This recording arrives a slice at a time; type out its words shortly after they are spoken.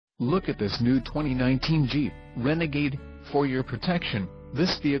Look at this new 2019 Jeep Renegade. For your protection,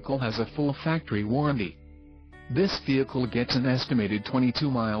 this vehicle has a full factory warranty. This vehicle gets an estimated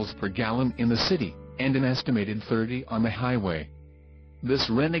 22 miles per gallon in the city, and an estimated 30 on the highway. This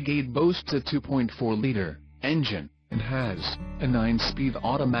Renegade boasts a 2.4-liter engine, and has a 9-speed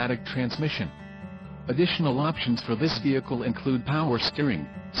automatic transmission. Additional options for this vehicle include power steering,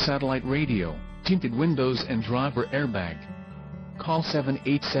 satellite radio, tinted windows and driver airbag. Call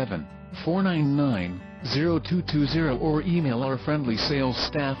 787-499-0220 or email our friendly sales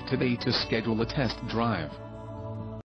staff today to schedule a test drive.